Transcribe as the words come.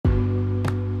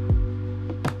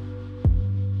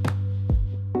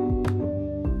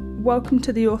welcome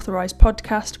to the Authorised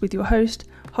podcast with your host,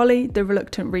 Holly, the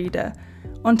Reluctant Reader.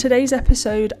 On today's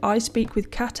episode, I speak with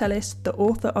Kat Ellis, the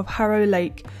author of Harrow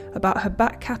Lake, about her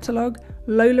back catalogue,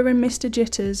 Lola and Mr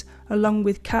Jitters, along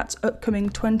with Kat's upcoming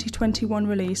 2021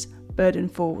 release, Burden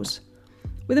Falls,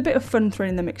 with a bit of fun thrown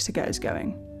in the mix to get us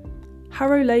going.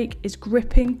 Harrow Lake is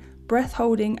gripping,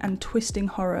 breath-holding and twisting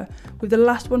horror, with the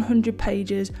last 100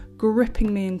 pages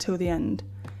gripping me until the end.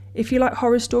 If you like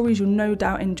horror stories, you'll no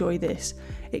doubt enjoy this.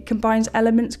 It combines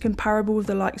elements comparable with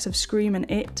the likes of Scream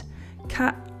and It.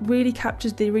 Kat really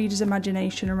captures the reader's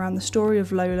imagination around the story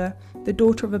of Lola, the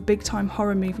daughter of a big-time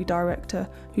horror movie director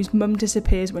whose mum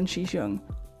disappears when she's young.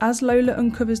 As Lola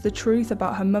uncovers the truth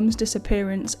about her mum's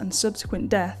disappearance and subsequent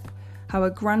death, how her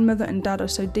grandmother and dad are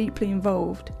so deeply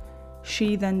involved,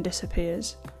 she then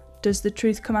disappears. Does the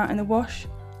truth come out in the wash?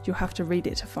 You'll have to read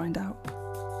it to find out.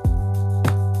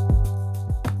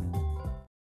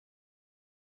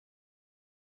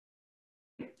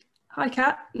 Hi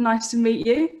Kat, nice to meet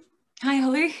you. Hi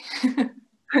Holly.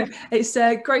 It's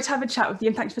great to have a chat with you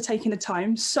and thanks for taking the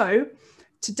time. So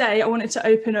today I wanted to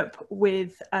open up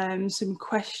with some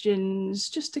questions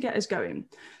just to get us going.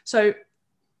 So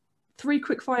 3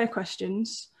 quick fire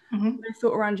questions. No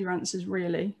thought around your answers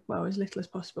really, well, as little as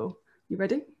possible. You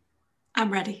ready?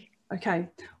 I'm ready. Okay.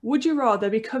 Would you rather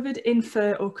be covered in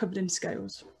fur or covered in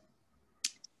scales?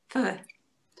 Fur.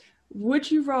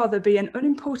 Would you rather be an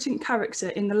unimportant character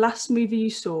in the last movie you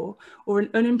saw or an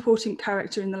unimportant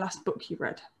character in the last book you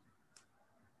read?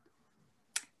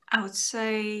 I would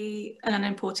say an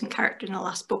unimportant character in the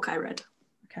last book I read.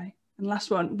 Okay. And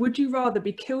last one. Would you rather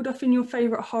be killed off in your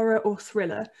favourite horror or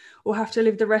thriller or have to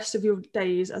live the rest of your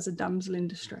days as a damsel in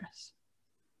distress?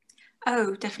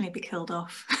 Oh, definitely be killed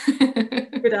off.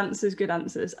 Good answers, good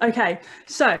answers. Okay,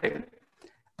 so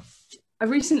I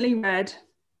recently read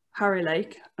Harrow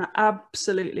Lake. I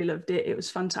absolutely loved it. It was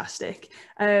fantastic.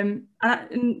 And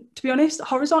to be honest,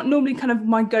 horrors aren't normally kind of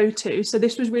my go-to, so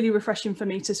this was really refreshing for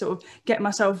me to sort of get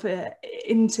myself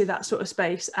into that sort of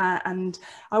space. And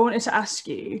I wanted to ask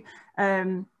you,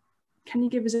 can you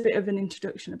give us a bit of an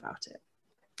introduction about it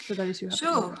for those who haven't?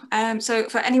 Sure. So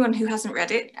for anyone who hasn't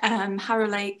read it, Harrow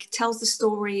Lake tells the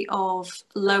story of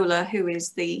Lola, who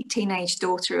is the teenage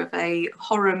daughter of a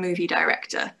horror movie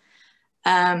director.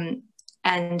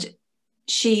 And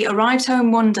she arrives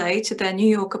home one day to their New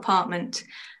York apartment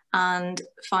and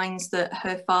finds that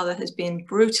her father has been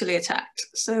brutally attacked.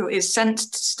 So is sent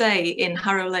to stay in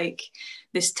Harrow Lake,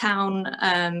 this town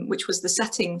which was the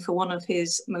setting for one of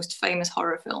his most famous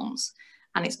horror films.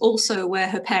 And it's also where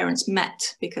her parents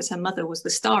met because her mother was the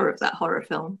star of that horror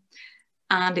film.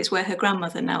 And it's where her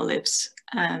grandmother now lives,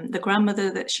 the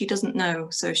grandmother that she doesn't know.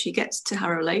 So she gets to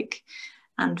Harrow Lake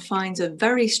and finds a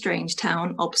very strange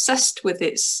town obsessed with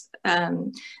its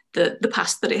the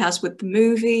past that it has with the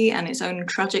movie and its own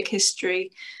tragic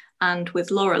history, and with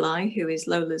Lorelei, who is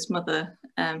Lola's mother,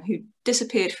 who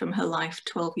disappeared from her life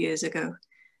 12 years ago,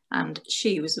 and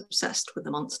she was obsessed with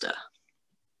the monster.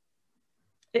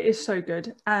 It is so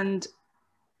good. And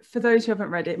for those who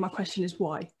haven't read it, my question is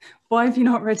why? Why have you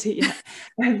not read it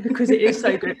yet? Because it is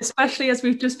so good, especially as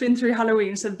we've just been through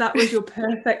Halloween. So that was your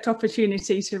perfect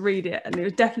opportunity to read it. And it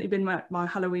would definitely been my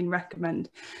Halloween recommend.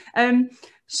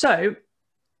 So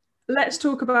let's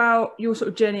talk about your sort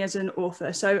of journey as an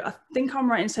author. So I think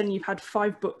I'm right in saying you've had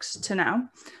 5 books to now.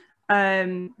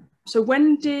 So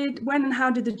when and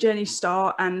how did the journey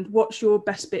start, and what's your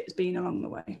best bits been along the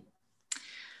way?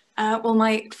 Well,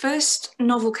 my first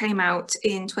novel came out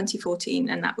in 2014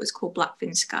 and that was called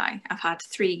Blackfin Sky. I've had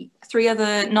three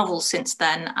other novels since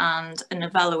then and a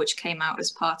novella which came out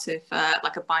as part of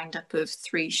like a bind up of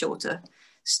 3 shorter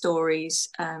stories.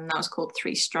 That was called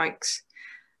 3 Strikes.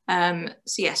 So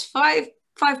yes, five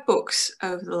books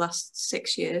over the last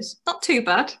 6 years. Not too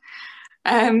bad.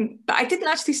 But I didn't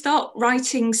actually start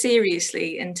writing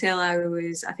seriously until I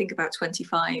was, I think, about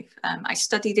 25. I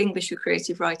studied English with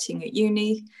creative writing at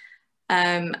uni.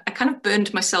 I kind of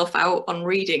burned myself out on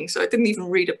reading, so I didn't even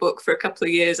read a book for a couple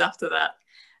of years after that.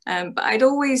 But I'd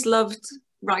always loved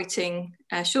writing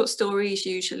short stories,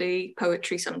 usually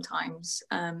poetry sometimes.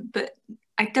 But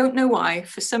I don't know why,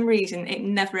 for some reason, it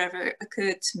never ever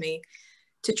occurred to me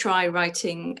to try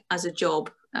writing as a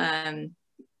job,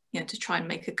 to try and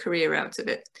make a career out of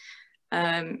it.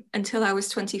 Until I was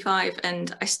 25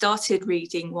 and I started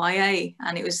reading YA,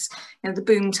 and it was the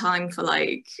boom time for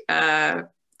like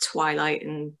Twilight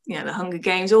and the Hunger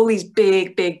Games. All these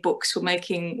big books were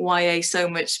making YA so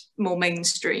much more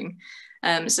mainstream.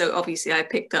 So obviously I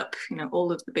picked up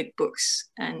all of the big books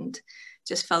and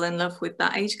just fell in love with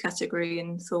that age category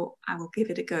and thought I will give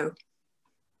it a go.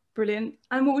 Brilliant.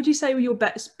 And what would you say were your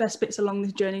best bits along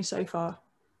this journey so far?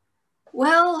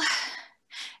 Well,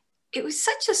 it was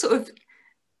such a sort of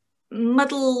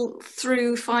muddle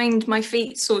through, find my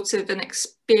feet sort of an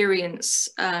experience,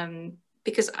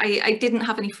 because I didn't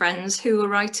have any friends who were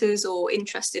writers or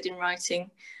interested in writing.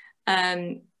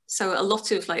 So a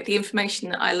lot of like the information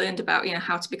that I learned about, you know,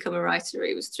 how to become a writer,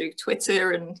 it was through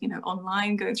Twitter and, you know,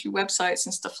 online, going through websites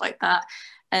and stuff like that,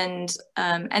 and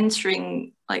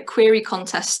entering like query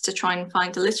contests to try and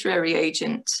find a literary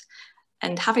agent,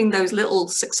 and having those little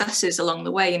successes along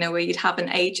the way, you know, where you'd have an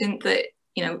agent that,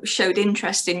 you know, showed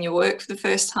interest in your work for the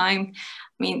first time.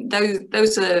 I mean,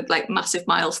 those are like massive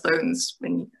milestones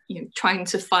when you're trying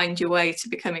to find your way to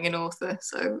becoming an author.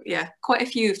 So yeah, quite a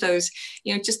few of those,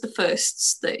 you know, just the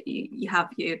firsts that you have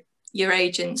your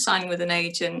agent, signing with an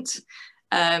agent,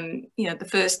 you know, the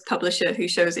first publisher who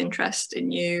shows interest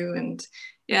in you, and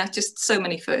yeah, just so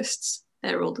many firsts.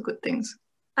 They're all the good things.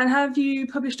 And have you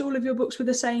published all of your books with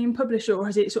the same publisher, or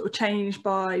has it sort of changed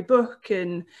by book,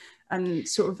 and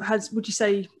sort of would you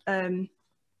say,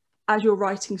 as your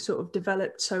writing sort of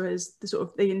developed, so has the sort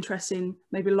of the interest in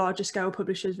maybe larger scale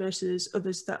publishers versus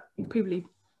others that you previously?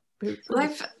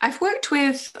 Well, I've worked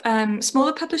with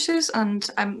smaller publishers, and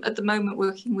I'm at the moment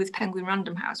working with Penguin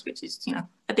Random House, which is, you know,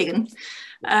 a big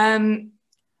one.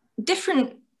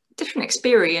 Different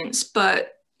experience,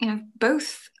 but you know,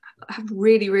 both have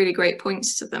really, really great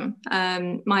points to them.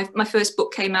 My first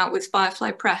book came out with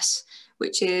Firefly Press,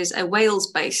 which is a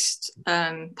Wales-based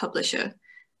publisher.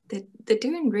 They're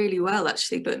doing really well,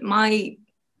 actually, but my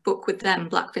book with them,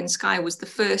 Blackfin Sky, was the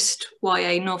first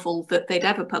YA novel that they'd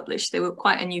ever published. They were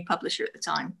quite a new publisher at the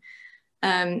time.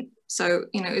 So,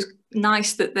 you know, it was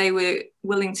nice that they were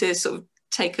willing to sort of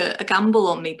take a gamble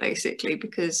on me, basically,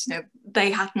 because, you know,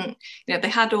 they hadn't, you know, they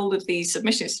had all of these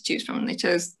submissions to choose from, and they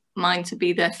chose mine to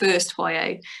be their first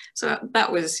YA. So that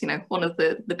was, you know, one of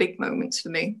the big moments for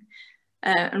me.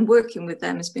 And working with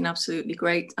them has been absolutely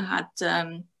great. I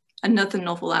had another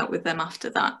novel out with them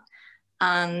after that,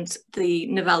 and the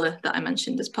novella that I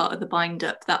mentioned as part of the bind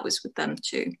up, that was with them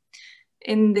too.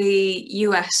 In the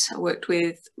US, I worked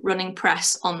with Running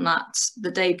Press on that,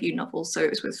 the debut novel. So it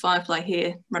was with Firefly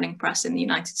here, Running Press in the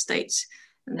United States,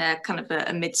 and they're kind of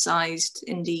a mid-sized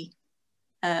indie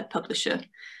publisher.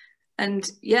 And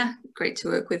yeah, great to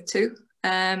work with too.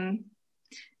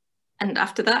 And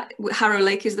after that, Harrow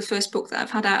Lake is the first book that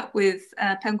I've had out with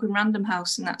Penguin Random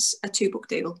House, and that's a 2-book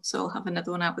deal. So I'll have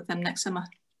another one out with them next summer.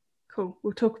 Cool,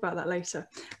 we'll talk about that later.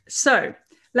 So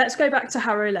let's go back to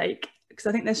Harrow Lake, because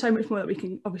I think there's so much more that we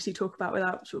can obviously talk about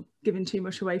without sort of giving too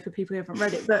much away for people who haven't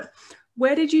read it. But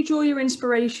where did you draw your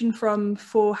inspiration from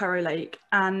for Harrow Lake,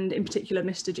 and in particular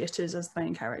Mr. Jitters as the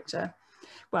main character?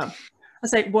 Well, I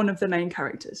say one of the main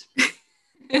characters.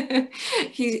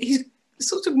 He's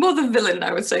sort of more the villain,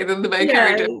 I would say, than the main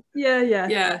character.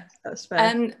 Yeah, that's fair.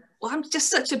 And well, I'm just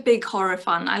such a big horror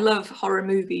fan. I love horror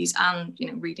movies and,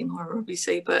 you know, reading horror,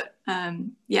 obviously. But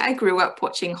yeah, I grew up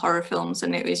watching horror films,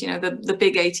 and it was, you know, the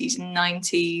big 80s and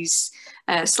 90s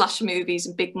slasher movies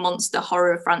and big monster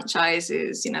horror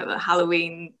franchises, you know, the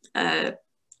Halloween,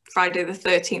 Friday the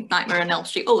 13th, Nightmare on Elm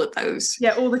Street, all of those.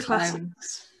 Yeah, all the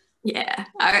classics. Yeah,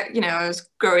 I was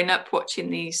growing up watching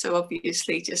these, so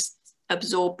obviously just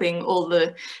absorbing all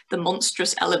the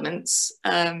monstrous elements.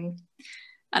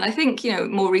 And I think, you know,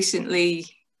 more recently,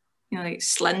 you know, like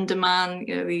Slender Man,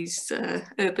 you know, these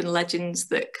urban legends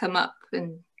that come up,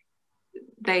 and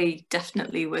they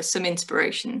definitely were some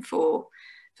inspiration for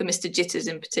Mr. Jitters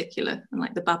in particular, and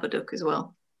like the Babadook as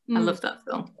well. I love that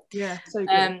film. Yeah, so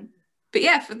good. But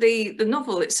yeah, for the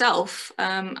novel itself,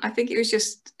 I think it was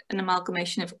just an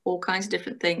amalgamation of all kinds of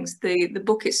different things. The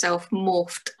book itself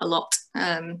morphed a lot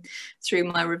through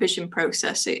my revision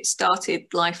process. It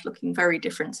started life looking very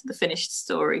different to the finished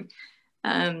story.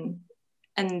 And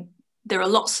there are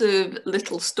lots of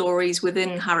little stories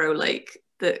within Harrow Lake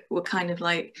that were kind of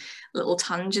like little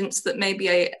tangents that maybe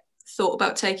I thought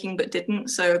about taking but didn't.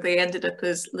 So they ended up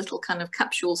as little kind of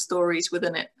capsule stories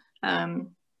within it.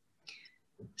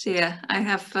 So yeah, I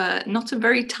have not a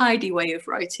very tidy way of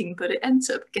writing, but it ends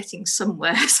up getting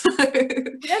somewhere. So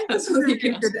that's a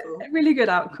really good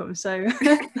outcome. So,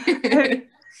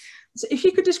 so if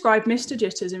you could describe Mr.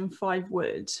 Jitters in 5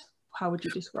 words, how would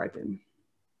you describe him?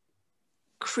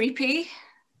 Creepy,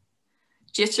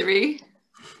 jittery,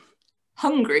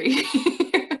 hungry.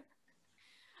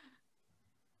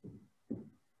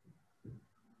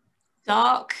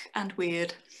 Dark and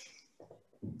weird.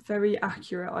 Very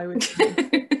accurate, I would say.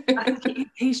 I think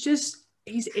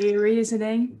he's eerie, isn't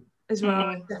he? As well,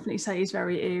 I'd definitely say he's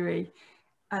very eerie,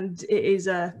 and he's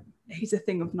a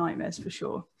thing of nightmares for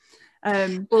sure.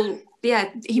 Well,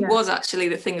 yeah, he Yeah. was actually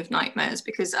the thing of nightmares,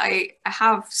 because I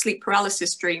have sleep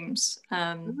paralysis dreams.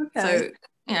 So,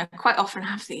 quite often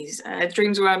have these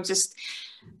dreams where I'm just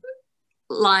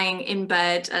lying in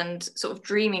bed and sort of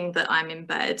dreaming that I'm in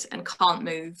bed and can't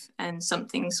move, and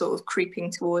something sort of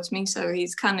creeping towards me. So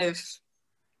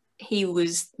he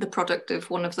was the product of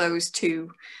one of those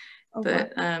two. Oh,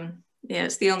 but yeah,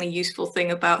 it's the only useful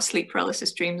thing about sleep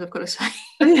paralysis dreams, I've got to say.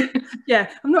 Yeah,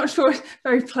 I'm not sure it's a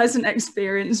very pleasant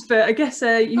experience, but I guess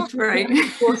you've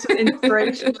brought some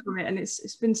inspiration from it, and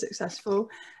it's been successful.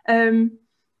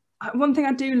 One thing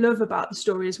I do love about the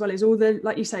story as well is all the,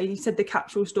 like you said the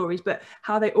capsule stories, but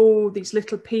how these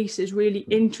little pieces really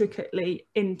intricately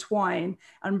entwine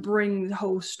and bring the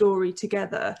whole story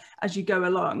together as you go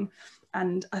along.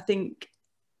 And I think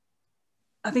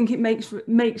it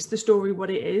makes the story what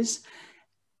it is.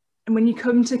 And when you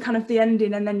come to kind of the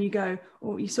ending, and then you go,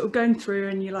 or you're sort of going through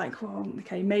and you're like, well,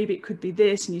 okay, maybe it could be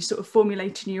this, and you're sort of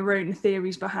formulating your own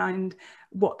theories behind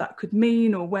what that could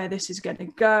mean or where this is going to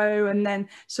go, and then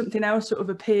something else sort of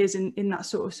appears in that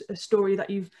sort of story that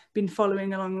you've been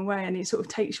following along the way, and it sort of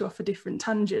takes you off a different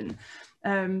tangent.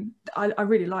 I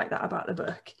really like that about the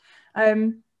book.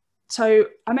 So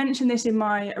I mentioned this in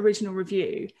my original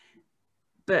review,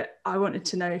 but I wanted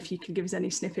to know if you can give us any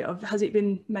snippet of, has it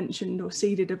been mentioned or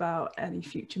seeded about any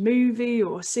future movie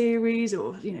or series,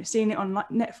 or seeing it on like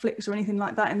Netflix or anything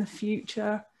like that in the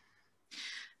future?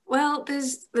 Well,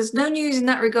 there's no news in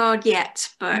that regard yet,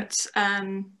 but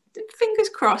fingers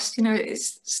crossed.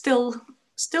 It's still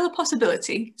a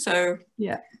possibility. So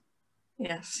yeah,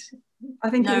 yes, I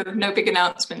think no big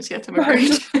announcements yet, I'm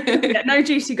afraid. Yeah, no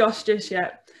juicy goss just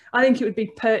yet. I think it would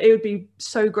be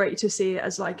so great to see it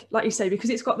as like you say, because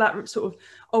it's got that sort of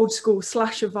old school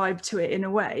slasher vibe to it in a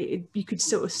way. You could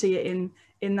sort of see it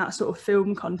in that sort of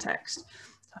film context.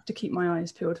 I have to keep my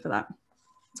eyes peeled for that.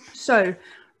 So,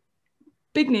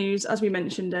 big news, as we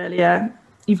mentioned earlier,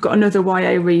 you've got another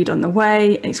YA read on the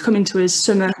way. It's coming to us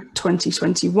summer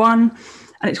 2021,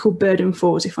 and it's called Burden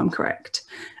Falls, if I'm correct.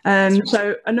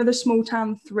 So another small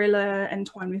town thriller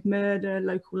entwined with murder,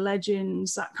 local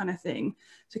legends, that kind of thing.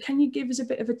 So can you give us a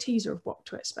bit of a teaser of what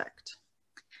to expect?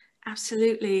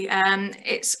 Absolutely.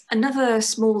 It's another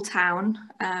small town,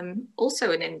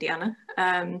 also in Indiana.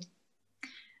 And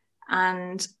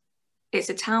it's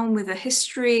a town with a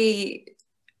history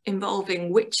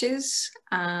involving witches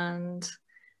and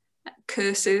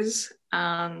curses,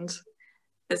 and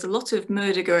there's a lot of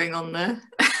murder going on there.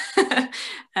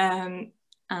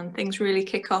 And things really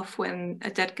kick off when a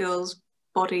dead girl's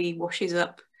body washes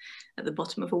up at the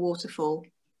bottom of a waterfall.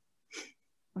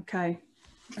 Okay.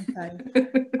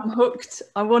 I'm hooked.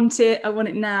 I want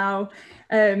it now.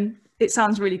 It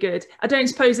sounds really good. I don't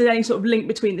suppose there's any sort of link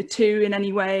between the two in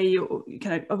any way, or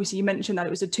obviously you mentioned that it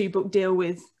was a 2-book deal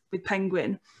with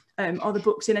Penguin. Are the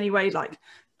books in any way, like,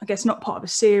 I guess not part of a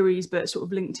series, but sort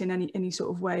of linked in any sort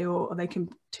of way, or are they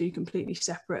two completely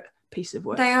separate pieces of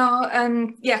work? They are,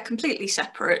 completely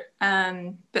separate,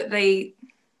 but they,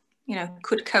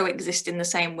 could coexist in the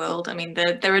same world. I mean,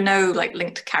 there are no like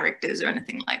linked characters or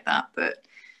anything like that, but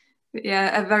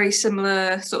yeah, a very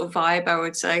similar sort of vibe, I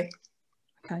would say.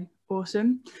 Okay,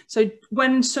 awesome. So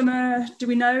when summer, do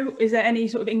we know? Is there any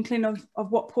sort of inkling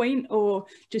of what point, or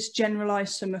just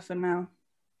generalised summer for now?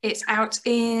 It's out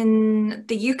in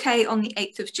the UK on the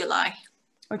 8th of July.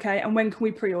 Okay, and when can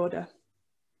we pre-order?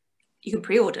 You can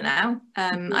pre-order now.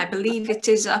 I believe it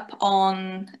is up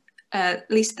on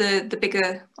at least the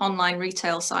bigger online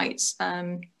retail sites.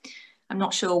 I'm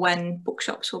not sure when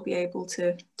bookshops will be able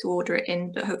to order it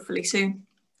in, but hopefully soon.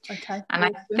 Okay. And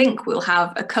awesome. I think we'll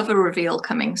have a cover reveal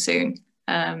coming soon.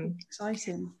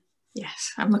 Exciting.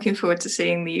 Yes, I'm looking forward to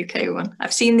seeing the UK one.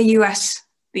 I've seen the US.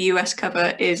 The US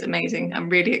cover is amazing. I'm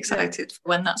really excited for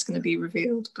when that's going to be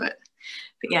revealed. But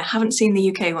yeah, haven't seen the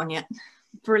UK one yet.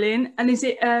 Brilliant. And is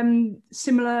it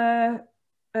similar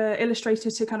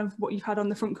illustrator to kind of what you've had on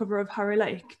the front cover of Harrow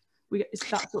Lake? Is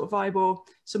that sort of vibe, or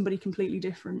somebody completely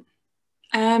different?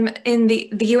 In the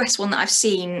US one that I've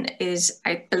seen is,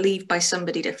 I believe, by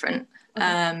somebody different.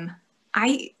 Okay.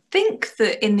 I think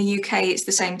that in the UK it's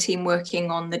the same team working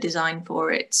on the design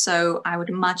for it, so I would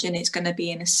imagine it's going to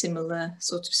be in a similar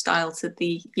sort of style to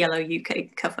the yellow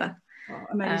UK cover. Oh,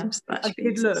 amazing. So I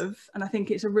did love, and I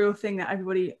think it's a real thing that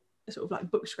everybody sort of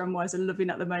like Bookstagram wise are loving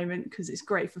at the moment, because it's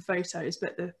great for photos,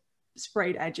 but the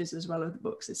sprayed edges as well of the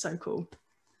books is so cool.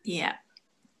 Yeah,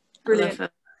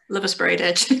 brilliant. Love a sprayed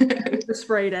edge. The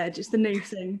sprayed edge, it's the new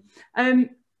thing.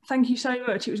 Thank you so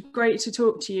much. It was great to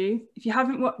talk to you. If you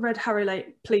haven't read Harrow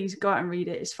Lake, please go out and read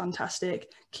it. It's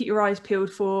fantastic. Keep your eyes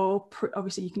peeled for,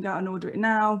 obviously you can go out and order it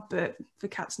now, but for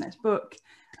Cat's Nest book.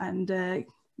 And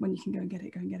when you can go and get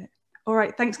it, go and get it. All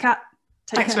right, thanks, Kat.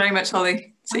 Thanks very much,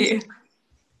 Holly. See you.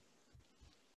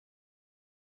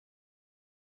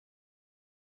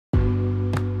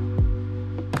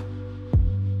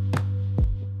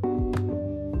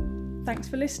 Thanks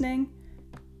for listening.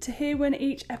 To hear when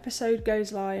each episode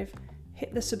goes live,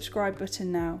 hit the subscribe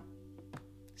button now.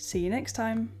 See you next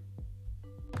time.